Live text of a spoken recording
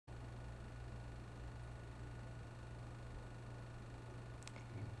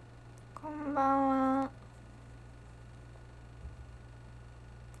んばんは。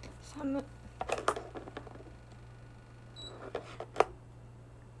寒。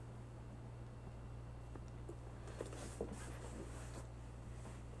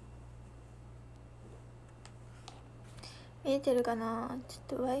見えてるかな。ち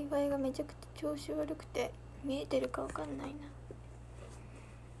ょっと Wi-Fi がめちゃくちゃ調子悪くて見えてるかわかんないな。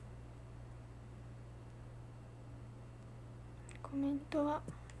コメントは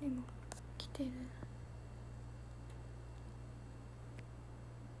でも来てる。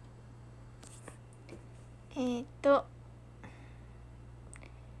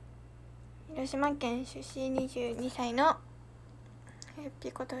広島県出身22歳のゆっ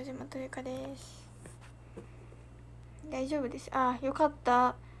ぴこと藤本ゆかです。大丈夫です。あ、よかっ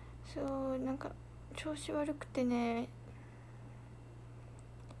た。そう、なんか調子悪くてね。よ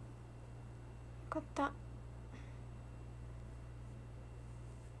かった。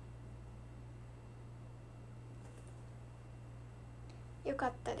よか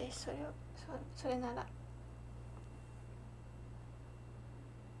ったです。それなら。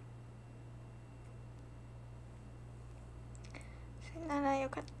それならよ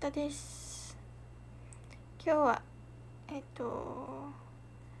かったです。今日は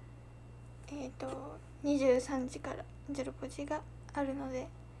23時から0ポジがあるので、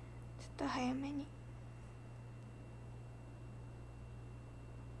ちょっと早めに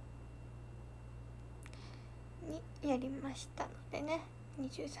やりましたのでね、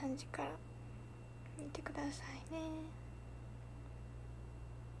23時から見てくださいね。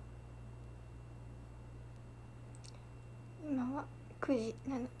今は9時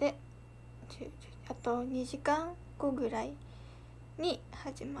なのであと2時間後ぐらいに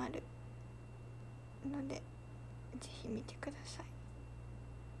始まるので、ぜひ見てください。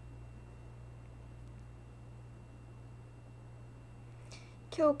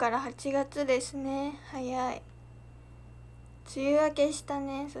今日から8月ですね。早い。梅雨明けした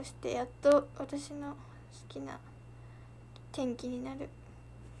ね。そしてやっと私の好きな天気になる。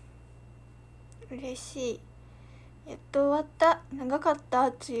嬉しい。やっと終わった。長かった。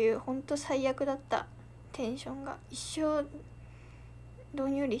梅雨ほんと最悪だった。テンションが一生ど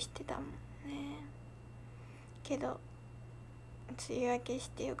んよりしてたもんね。けど梅雨明けし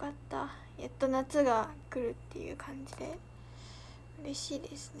てよかった。やっと夏が来るっていう感じで嬉しい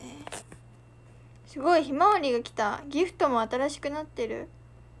ですね。すごいひまわりが来た。ギフトも新しくなってる。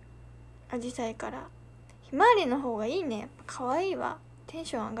アジサイからひまわりの方がいいね。やっぱ可愛いわ。テン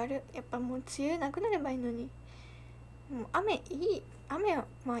ション上がる。やっぱもう梅雨なくなればいいのに。もう雨は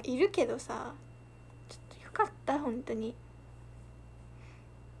まあいるけどさ、ちょっとよかった本当に。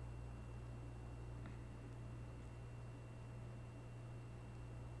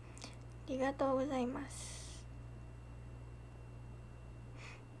ありがとうございます。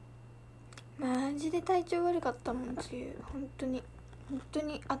マジで体調悪かったもん。梅雨本当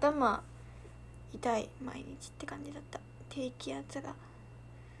に頭痛い毎日って感じだった。低気圧が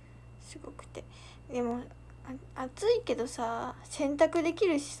すごくて。でも暑いけどさ、洗濯でき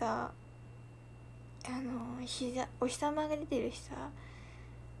るしさ、お日様が出てるしさ、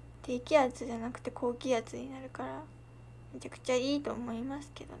低気圧じゃなくて高気圧になるからめちゃくちゃいいと思います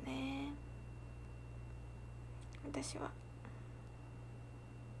けどね、私は。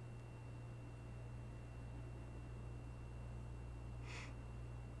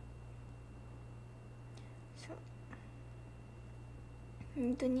そう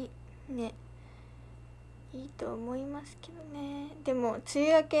本当にね、いいと思いますけどね。でも梅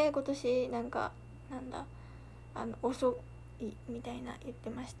雨明け今年なんだ遅いみたいな言って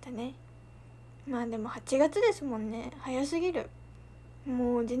ましたね。まあでも8月ですもんね。早すぎる。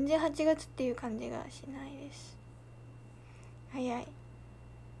もう全然8月っていう感じがしないです。早い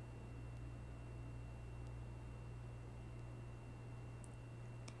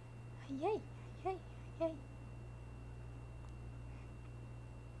早い早い早い。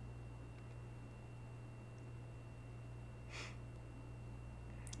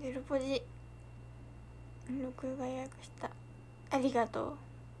ゼロポジ録画予約した。ありがと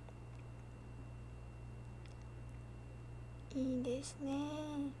う。いいですね。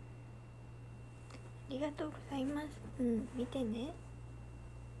ありがとうございます。見てね。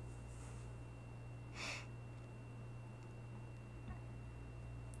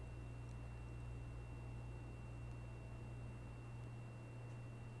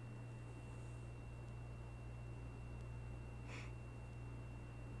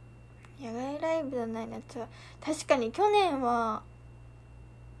野外ライブのない夏は確かに去年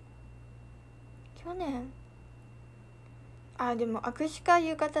でも握手会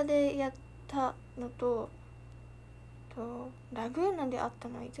浴衣でやったのと、ラグーナで会った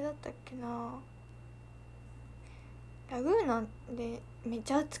のはいつだったっけな。ラグーナでめっ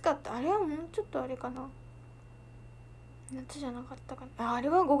ちゃ暑かった。あれはもうちょっとあれかな、夏じゃなかったかな。あれ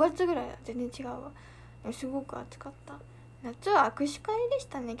は5月ぐらいだ。全然違うわ。すごく暑かった。夏は握手会でし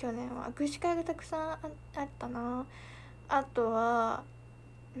たね。去年は握手会がたくさん あったな。あとは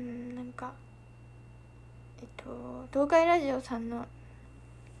なんか東海ラジオさんの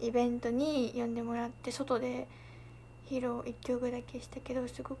イベントに呼んでもらって外で披露1曲だけしたけど、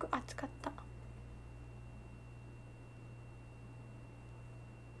すごく暑かった。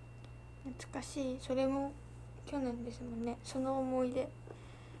懐かしい。それも去年ですもんね。その思い出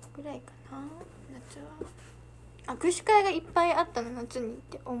ぐらいかな。夏は握手会がいっぱいあったの、夏にっ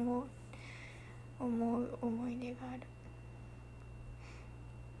て思う思い出がある。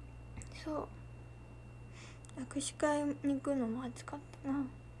そう、握手会に行くのも暑かったな。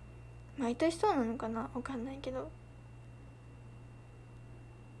毎年そうなのかな、わかんないけど。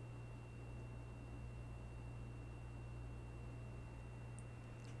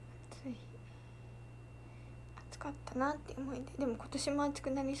暑かったなって思い出。でも今年も暑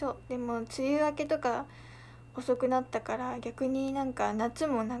くなりそう。でも梅雨明けとか遅くなったから逆になんか夏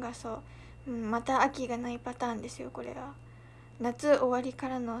も長そう。また秋がないパターンですよ、これは。夏終わりか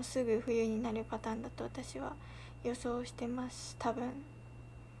らのすぐ冬になるパターンだと私は予想してます。多分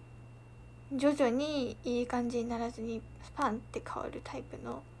徐々にいい感じにならずにパンって変わるタイプ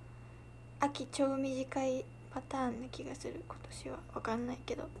の秋超短いパターンな気がする。今年は分かんない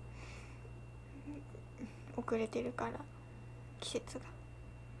けど、遅れてるから季節が。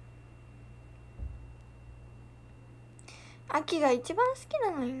秋が一番好き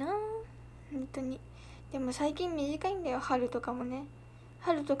なのにな、本当に。でも最近短いんだよ、春とかもね。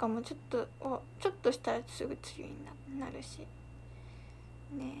春とかもちょっとしたらすぐ梅雨になるし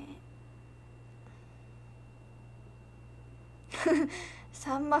ねえ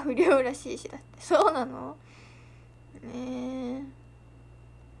サンマ不良らしいし。だってそうなのねえ。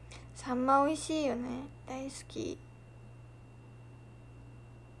サンマ美味しいよね、大好き。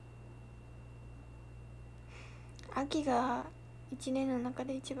秋が一年の中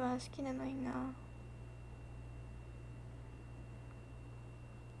で一番好きなのにな。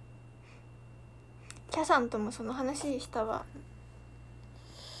キャさんともその話したわ、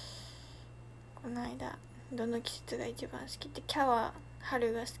この間。どの季節が一番好きって。キャは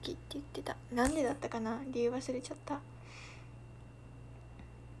春が好きって言ってた。なんでだったかな、理由忘れちゃった。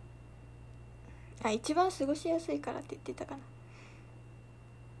一番過ごしやすいからって言ってたか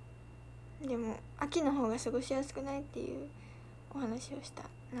な。でも秋の方が過ごしやすくないっていうお話をした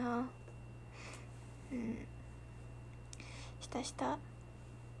な。し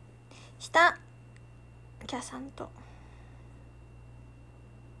たキャさんと。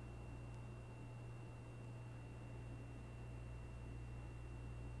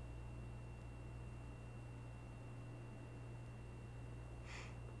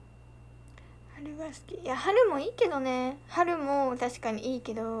春が好き。いや春もいいけどね。春も確かにいい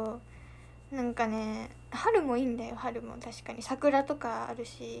けど、なんかね、春もいいんだよ。春も確かに桜とかある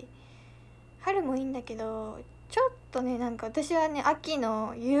し春もいいんだけど、ちょっとね、なんか私はね、秋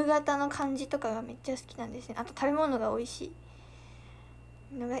の夕方の感じとかがめっちゃ好きなんですね。あと食べ物が美味し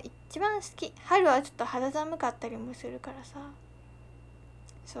いのが一番好き。春はちょっと肌寒かったりもするからさ。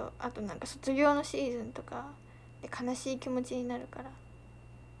そう、あとなんか卒業のシーズンとかで悲しい気持ちになるから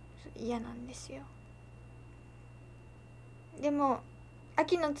嫌なんですよ。でも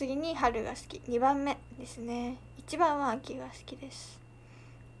秋の次に春が好き、2番目ですね。1番は秋が好きです。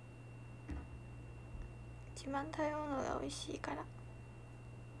一番食べ物が美味しいから。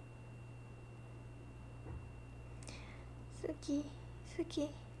好き好き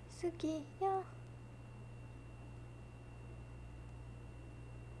好きよ。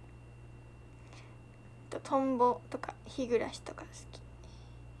トンボとか日暮らしとか好き。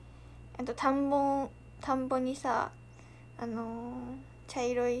あと田んぼにさ、茶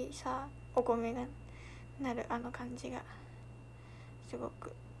色いさお米がなるあの感じがすごく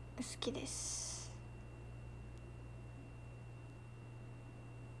好きです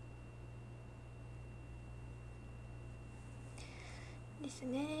です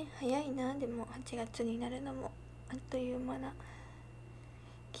ね。早いな。でも8月になるのもあっという間な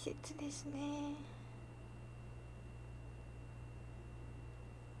季節ですね。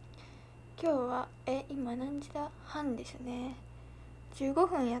今日は今何時だ、半ですね。15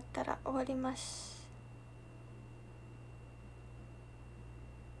分やったら終わります。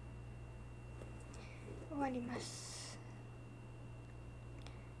終わります。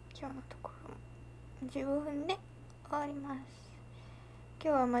今日のところ15分で終わります。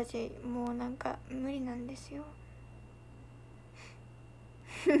今日はマジもうなんか無理なんですよ。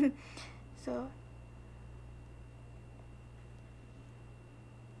そう、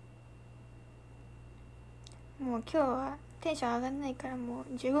もう今日はテンション上がんないからもう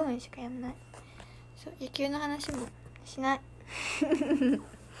15分しかやんない。そう、野球の話もしない。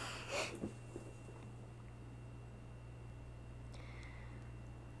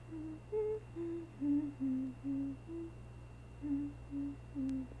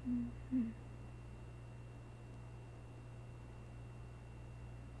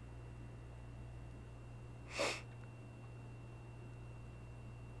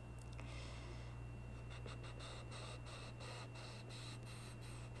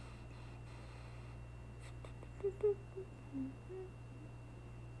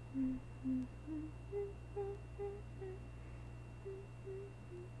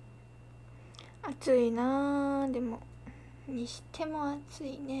暑いなあ。でもにしても暑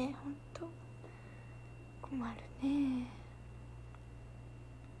いね。ほんと困るね。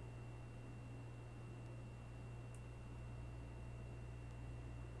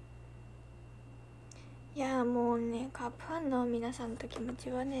いやもうね、カープファンの皆さんと気持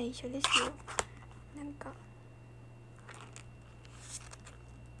ちはね一緒ですよ。なんか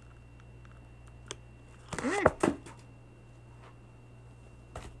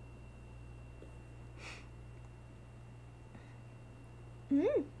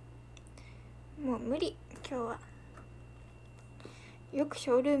もう無理。今日はよくシ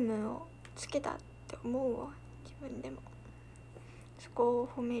ョールームをつけたって思うわ、自分でも。そこを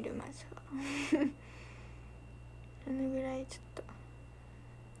褒める、まずは。そのぐらいちょっと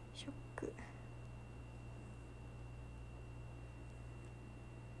ショック。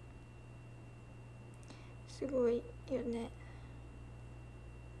すごいよね。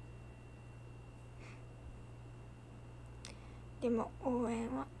でも応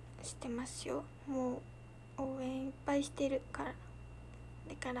援はしてますよ。もう応援いっぱいしてるから。だ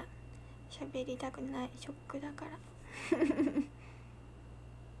から喋りたくない。ショックだから。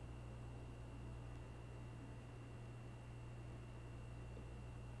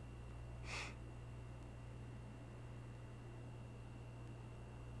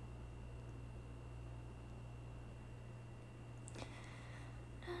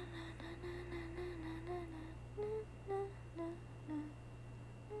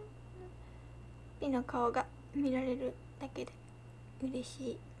ピの顔が見られるだけで嬉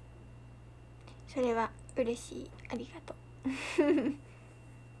しい。それは嬉しい。ありがとう。そ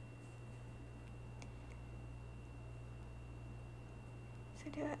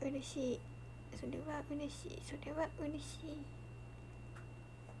れは嬉しい。それは嬉しい。それは嬉し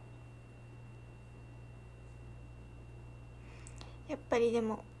い。やっぱりで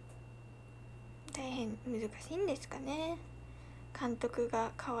も大変難しいんですかね。監督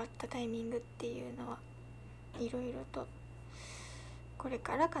が変わったタイミングっていうのはいろいろとこれ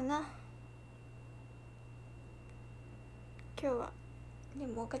からかな。今日はで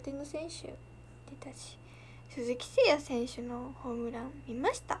も若手の選手出たし、鈴木誠也選手のホームラン見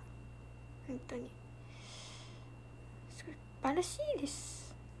ました。本当に素晴らしいで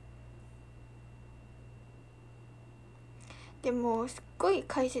す。でもすっごい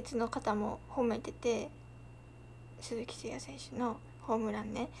解説の方も褒めてて、鈴木誠也選手のホームラ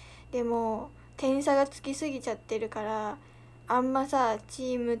ンね。でも点差がつきすぎちゃってるからあんまさチ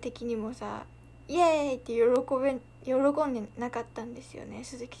ーム的にもさイエーイって喜んでなかったんですよね。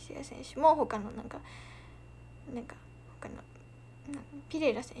鈴木誠也選手も他のなんか他のピ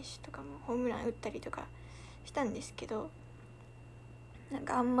レラ選手とかもホームラン打ったりとかしたんですけど、なん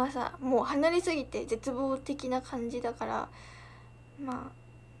かあんまさもう離れすぎて絶望的な感じだから、ま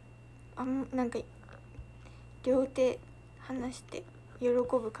あなんか両手離して喜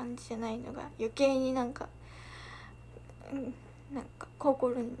ぶ感じじゃないのが余計になんか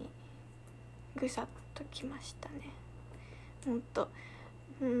心にぐさっときましたね。ほんと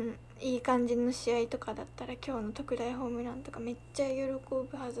いい感じの試合とかだったら今日の特大ホームランとかめっちゃ喜ぶ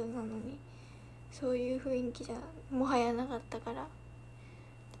はずなのに、そういう雰囲気じゃもはやなかったからちょっ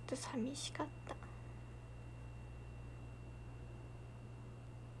と寂しかった。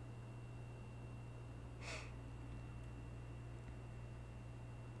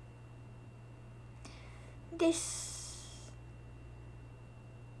です。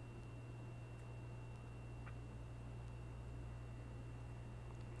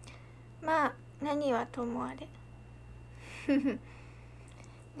まあ何はともあれ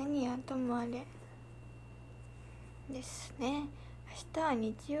何はともあれですね。明日は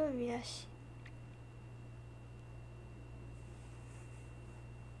日曜日だし、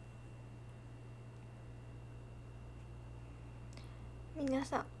皆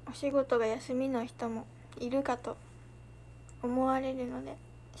さんお仕事が休みの人もいるかと思われるので、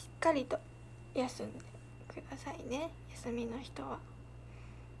しっかりと休んでくださいね、休みの人は。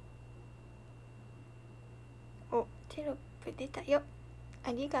お、テロップ出たよ、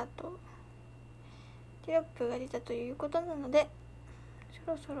ありがとう。テロップが出たということなので、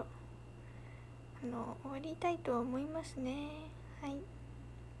そろそろ終わりたいと思いますね。はい、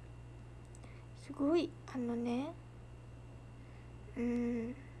すごい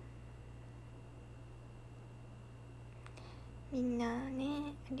みんな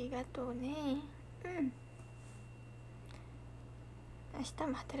ね、ありがとうね。明日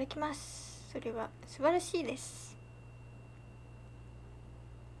も働きます。それは素晴らしいです。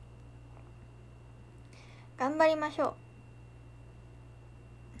頑張りましょ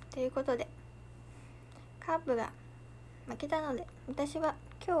う。ということで、カープが負けたので、私は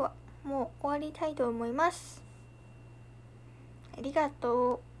今日はもう終わりたいと思います。ありが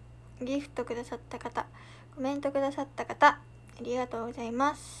とう。ギフトくださった方、コメントくださった方、ありがとうござい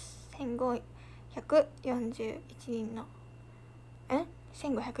ます。1541人の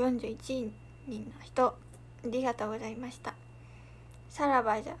人、ありがとうございました。さら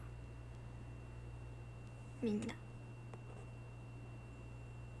ばじゃみんな、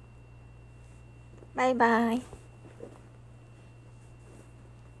バイバイ。